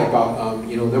shy about,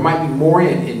 there might be more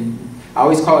in, I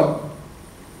always call it,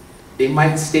 they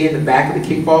might stay in the back of the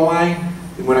kickball line.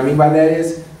 And what I mean by that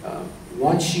is,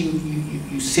 once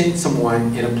you send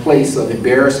someone in a place of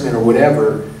embarrassment or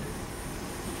whatever,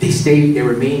 they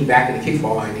remain back in the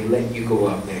kickball line. They let you go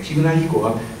up next. You go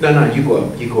up. No, you go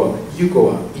up, you go up, you go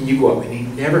up, and you go up, and they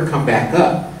never come back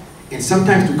up. And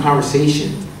sometimes through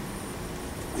conversation,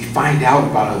 we find out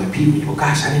about other people. You go,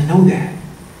 gosh, I didn't know that.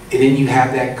 And then you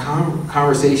have that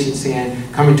conversation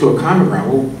saying, coming to a common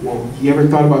ground. Well, you ever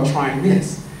thought about trying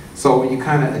this? So you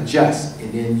kind of adjust,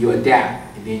 and then you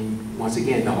adapt, and then once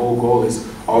again, the whole goal is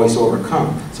always to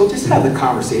overcome. So just have the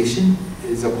conversation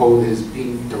as opposed as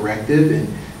being directive and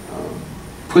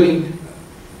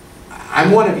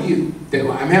I'm one of you. That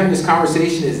I'm having this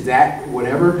conversation, is that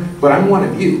whatever, but I'm one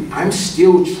of you. I'm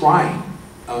still trying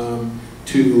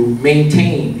to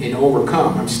maintain and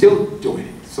overcome. I'm still doing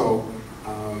it. So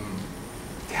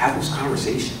have those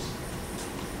conversations.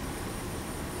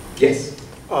 Yes?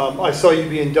 I saw you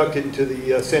be inducted into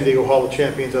the San Diego Hall of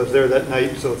Champions. I was there that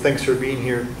night, so thanks for being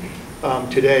here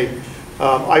today.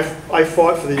 I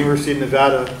fought for the University of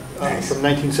Nevada from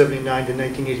 1979 to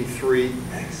 1983.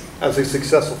 Nice. I was a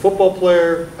successful football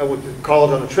player. I went to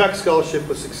college on a track scholarship,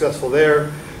 was successful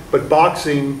there. But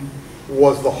boxing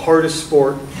was the hardest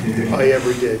sport I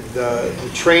ever did.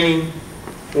 The training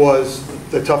was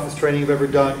the toughest training I've ever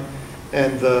done.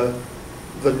 And the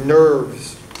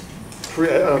nerves, I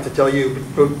don't have to tell you,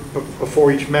 but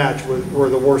before each match were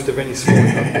the worst of any sport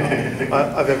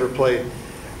I've ever played.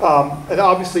 And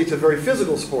obviously it's a very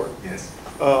physical sport. Yes.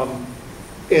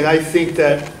 And I think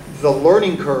that the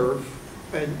learning curve,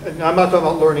 and I'm not talking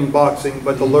about learning boxing,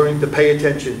 but the learning to pay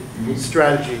attention,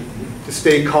 strategy, to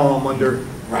stay calm under,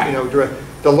 direct.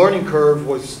 The learning curve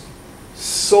was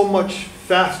so much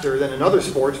faster than in other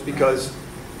sports because,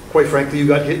 quite frankly, you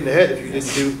got hit in the head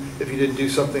if you didn't do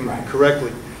something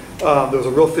correctly. There was a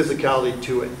real physicality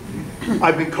to it.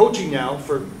 I've been coaching now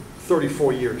for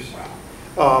 34 years.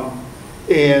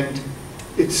 And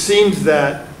it seems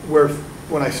that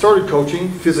when I started coaching,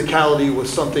 physicality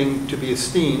was something to be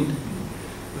esteemed,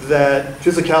 that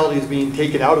physicality is being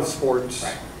taken out of sports,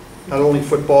 not only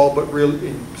football, but really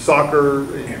in soccer,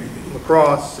 in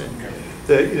lacrosse, and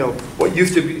what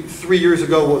used to be 3 years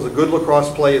ago was a good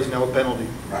lacrosse play is now a penalty.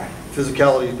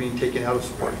 Physicality is being taken out of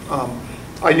sport.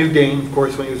 I knew Dane, of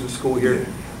course, when he was in school here.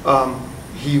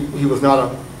 He was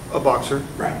not a boxer,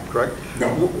 correct?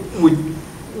 No.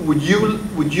 Would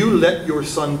you let your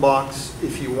son box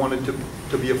if you wanted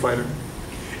to be a fighter?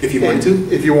 If you wanted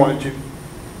to? If you wanted to.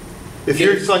 If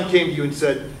your son came to you and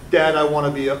said, "Dad, I want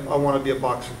to be a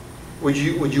boxer," would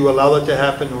you allow that to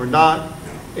happen or not?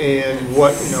 And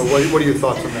what are your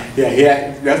thoughts on that?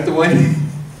 Yeah, that's the one.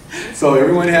 So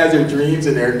everyone has their dreams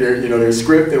and their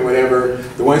script and whatever.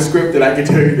 The one script that I can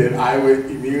tell you that I would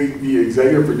immediately be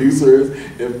executive producer is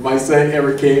if my son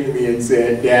ever came to me and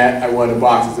said, "Dad, I want to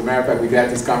box." As a matter of fact, we've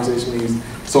had this conversation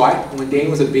when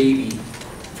Dane was a baby,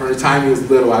 from the time he was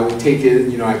little, I would take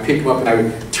it, I'd pick him up and I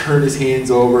would turn his hands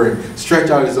over and stretch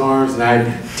out his arms, and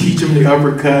I'd teach him the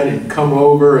uppercut and come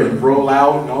over and roll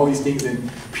out and all these things. And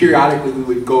periodically we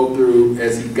would go through,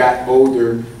 as he got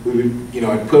older, we would,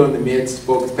 I'd put on the mitts,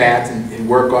 focus pads, and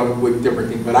work on with different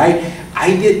things. But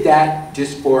I did that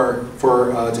just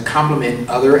to complement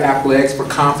other athletics, for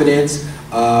confidence,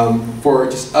 for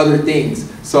just other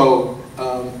things. So,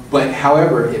 but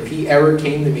however, if he ever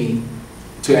came to me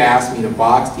to ask me to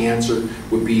box, the answer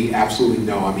would be absolutely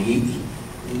no. I mean,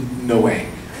 no way.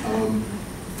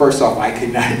 First off, I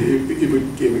could not.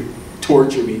 It would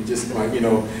torture me. Just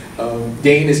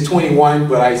Dane is 21,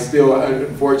 but I still,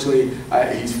 unfortunately,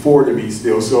 he's 4 to me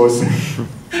still. So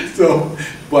it's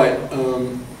but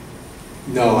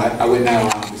no, I would not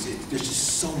allow this. There's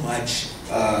just so much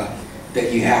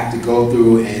that you have to go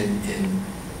through, and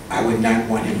I would not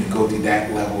want him to go through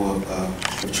that level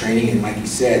of training. And like you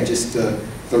said, just the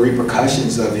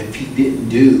repercussions of if he didn't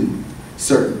do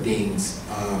certain things.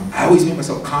 I always made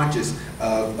myself conscious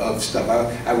of stuff.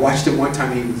 I watched him one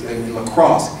time, he was in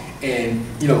lacrosse, and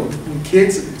when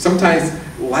kids, sometimes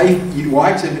you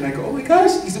watch him and I go, oh my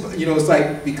gosh, it's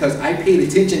like, because I paid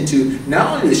attention to not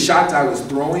only the shots I was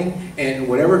throwing and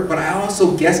whatever, but I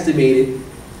also guesstimated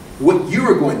what you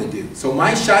were going to do. So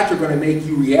my shots are going to make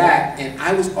you react, and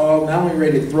I was not only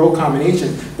ready to throw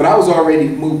combinations, but I was already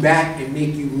to move back and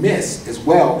make you miss as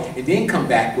well, and then come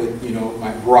back with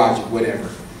my barrage or whatever.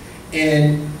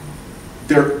 And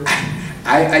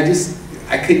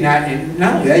I could not, and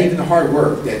not only that, even the hard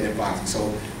work that in boxing.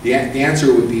 So the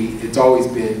answer would be, it's always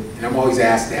been, and I'm always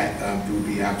asked that, it would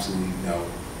be absolutely no,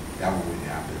 that wouldn't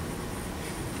happen.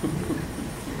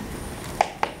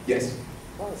 Yes?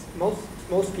 Well,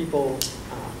 most people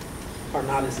are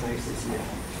not as nice as you.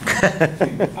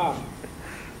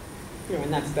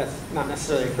 And that's not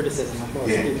necessarily a criticism of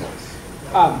most people.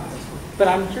 But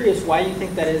I'm curious why you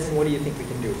think that is, and what do you think we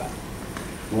can do about it?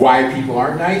 Why people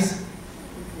aren't nice?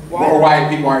 Or why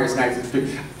people aren't as nice as people?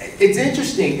 It's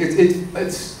interesting.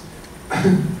 It's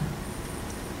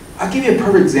I'll give you a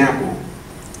perfect example.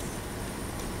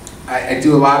 I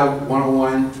do a lot of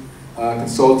one-on-one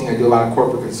consulting. I do a lot of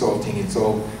corporate consulting, and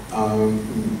so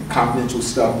confidential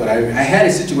stuff. But I had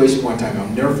a situation one time, I'll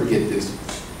never forget this.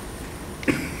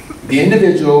 The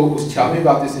individual was telling me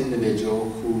about this individual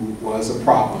who was a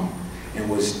problem and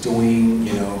was doing,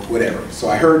 whatever. So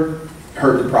I heard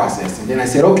the process, and then I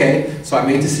said, okay, so I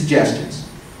made the suggestions.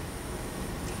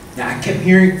 Now I kept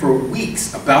hearing for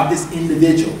weeks about this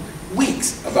individual,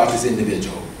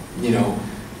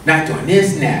 not doing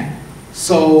this and that.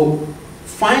 So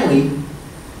finally,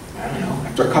 I don't know,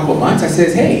 after a couple of months, I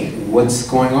said, hey, what's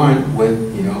going on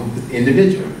with, the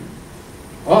individual?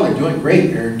 Oh, they're doing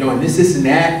great. They're doing this, and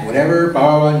that, whatever,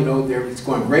 blah, blah, blah, it's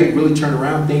going great, really turn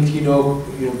around, thank you,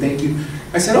 thank you.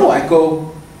 I said,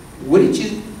 what did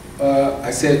you,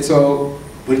 I said, so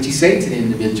what did you say to the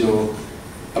individual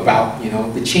about,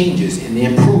 the changes and the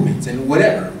improvements and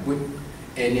whatever?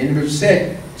 And the individual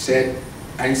said,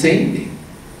 I didn't say anything.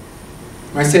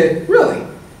 I said, really?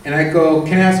 And I go,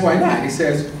 can I ask why not? He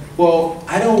says, well,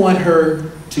 I don't want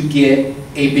her to get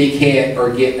a big head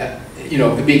or get, a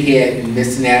big head and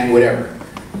this and that and whatever.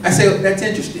 I say, well, that's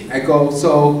interesting. I go,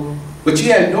 but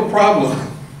you had no problem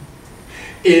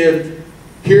if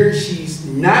here she's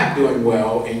not doing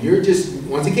well, and you're just,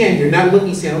 once again, you're not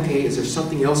looking saying, okay, is there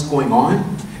something else going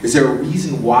on? Is there a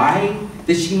reason why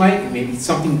that she might, maybe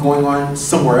something going on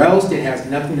somewhere else that has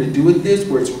nothing to do with this,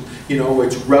 where it's, where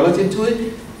it's relative to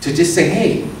it, to just say,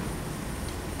 hey,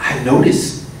 I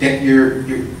noticed that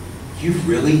you've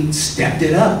really stepped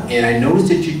it up, and I noticed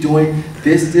that you're doing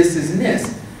this, and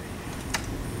this.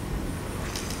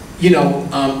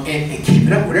 And keep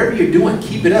it up, whatever you're doing,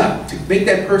 keep it up, to make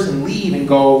that person leave and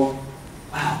go,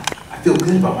 wow, I feel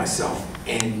good about myself.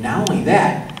 And not only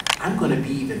that, I'm gonna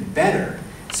be even better.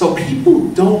 So people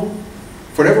don't,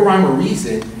 for whatever rhyme or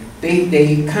reason,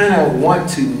 they kind of want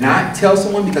to not tell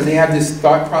someone because they have this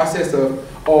thought process of,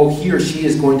 oh, he or she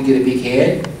is going to get a big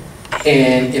head.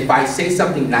 And if I say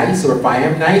something nice, or if I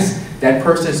am nice, that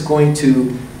person is going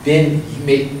to then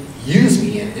use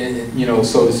me, and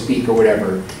so to speak, or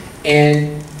whatever.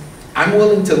 And I'm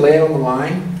willing to lay it on the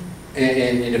line,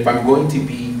 and if I'm going to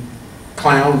be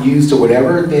clown, used, or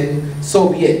whatever, then so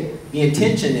be it. The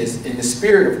intention is, in the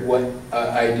spirit of what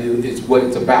I do, is what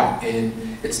it's about.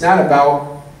 And it's not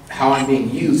about how I'm being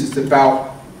used, it's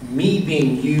about me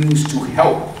being used to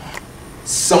help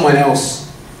someone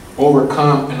else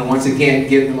overcome, and once again,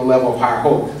 give them a level of higher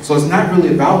hope. So it's not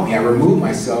really about me. I remove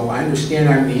myself. I understand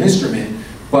I'm the instrument,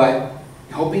 but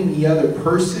helping the other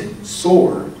person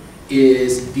soar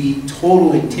is the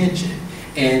total intention.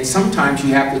 And sometimes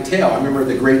you have to tell. I remember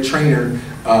the great trainer,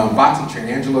 boxing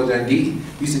trainer, Angelo Dundee,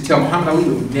 used to tell Muhammad Ali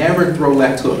would never throw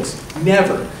left hooks.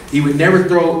 Never. He would never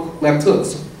throw left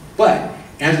hooks. But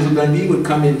Angelo Dundee would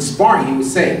come in sparring, he would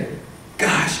say,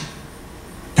 "Gosh,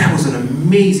 that was an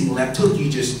amazing left hook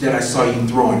that I saw you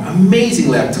throwing. Amazing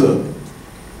left hook."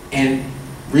 And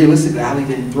realistically, Ali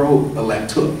didn't throw a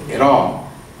left hook at all.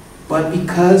 But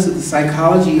because of the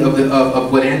psychology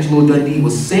of what Angelo Dundee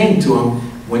was saying to him,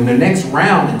 when the next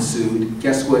round ensued,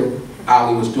 guess what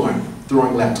Ali was doing?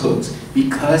 Throwing left hooks.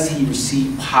 Because he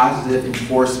received positive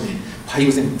enforcement. He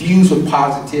was infused with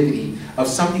positivity of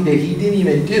something that he didn't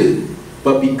even do.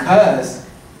 But because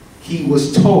he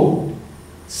was told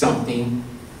something,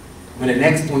 when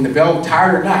the bell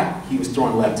tired or not, he was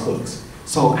throwing left hooks.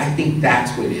 So I think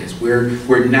that's what it is.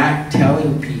 We're not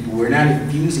telling people, we're not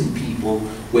infusing people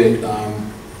with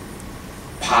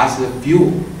positive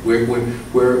fuel.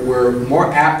 We're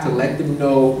more apt to let them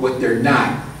know what they're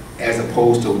not as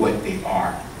opposed to what they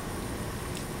are.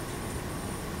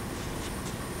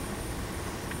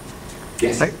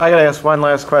 Yes? I got to ask one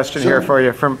last question Sure. here for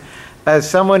you. As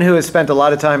someone who has spent a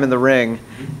lot of time in the ring,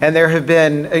 and there have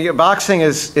been, boxing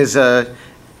is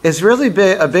really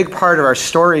a big part of our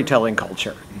storytelling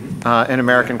culture in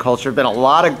American culture. There have been a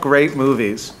lot of great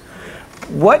movies.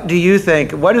 What do you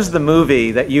think, what is the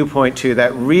movie that you point to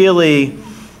that really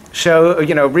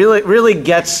really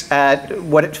gets at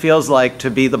what it feels like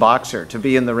to be the boxer, to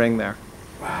be in the ring there?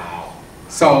 Wow.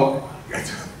 So,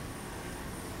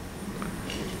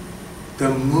 the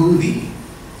movie,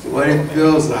 what it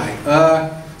feels like.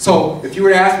 So if you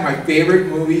were to ask me my favorite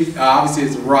movie, obviously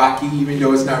it's Rocky, even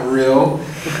though it's not real.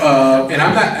 And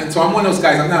I'm one of those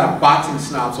guys, I'm not a boxing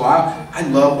snob, so I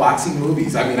love boxing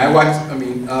movies. I mean,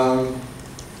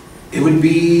 it would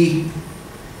be,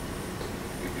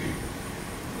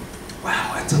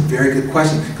 wow, that's a very good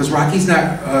question. Because Rocky's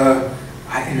not,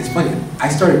 and it's funny, I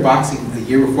started boxing a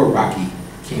year before Rocky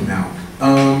came out,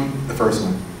 the first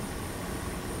one.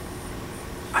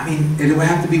 I mean, it would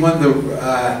have to be one of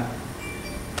the,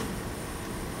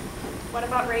 What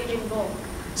about Raging Bull?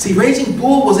 See, Raging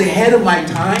Bull was ahead of my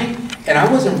time, and I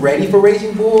wasn't ready for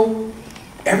Raging Bull.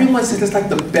 Everyone said it's like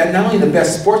the best, not only the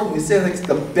best sports movie, they said it's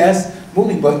the best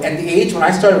movie, but at the age when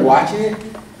I started watching it,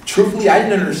 truthfully, I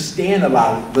didn't understand a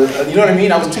lot of the, you know what I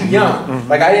mean? I was too young.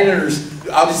 Like, I didn't understand,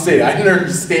 I'll just say it, I didn't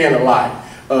understand a lot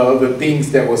of the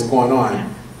things that was going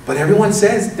on. But everyone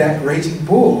says that Raging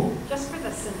Bull. Just for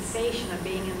the sensation of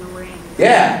being in the ring.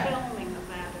 Yeah.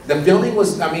 The filming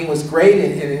was great,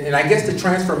 and I guess the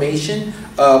transformation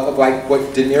of like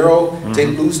what De Niro to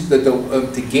lose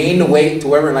to gain the weight to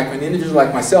wherever, like an individual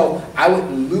like myself, I would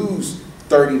lose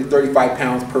 30 to 35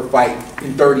 pounds per fight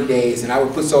in 30 days, and I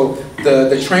would put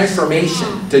the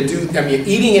transformation to do. I mean,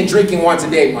 eating and drinking once a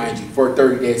day, mind you, for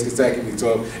 30 days consecutively.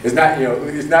 So it's not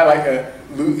it's not like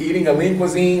eating a lean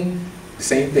cuisine, the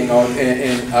same thing,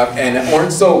 and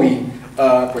orange soy.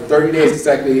 For 30 days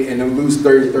exactly, and then lose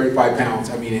 30 to 35 pounds,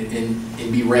 I mean,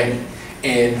 and be ready.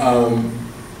 And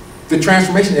the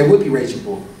transformation, it would be Raging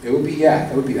Bull. It would be,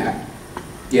 yeah, it would be that.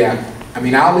 Yeah. I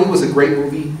mean, Ali was a great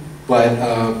movie, but...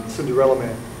 Cinderella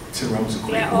Man. Cinderella was a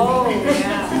great movie. Oh,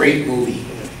 yeah. Great movie.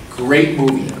 Great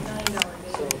movie.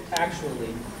 So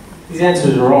actually, these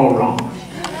answers are all wrong.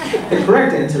 The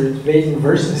correct answer is Vaden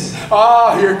versus.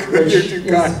 Oh, you're good. You're too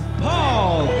kind.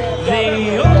 Paul,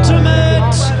 the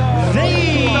ultimate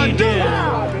Vaden.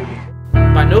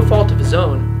 By no fault of his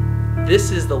own,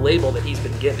 this is the label that he's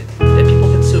been given, that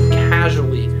people can so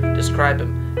casually describe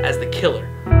him as the killer.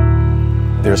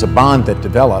 There's a bond that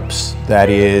develops that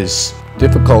is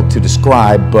difficult to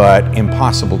describe but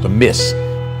impossible to miss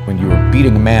when you are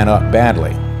beating a man up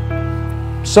badly.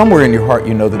 Somewhere in your heart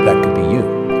you know that that could be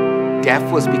you.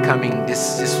 Death was becoming,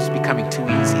 this was becoming too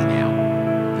easy now,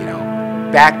 you know,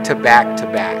 back to back to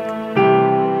back.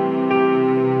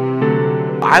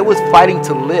 I was fighting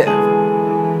to live.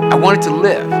 I wanted to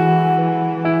live.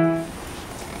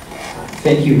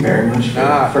 Thank you very much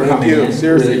for coming in.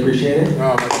 Seriously. Really appreciate it.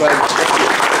 Oh, my pleasure.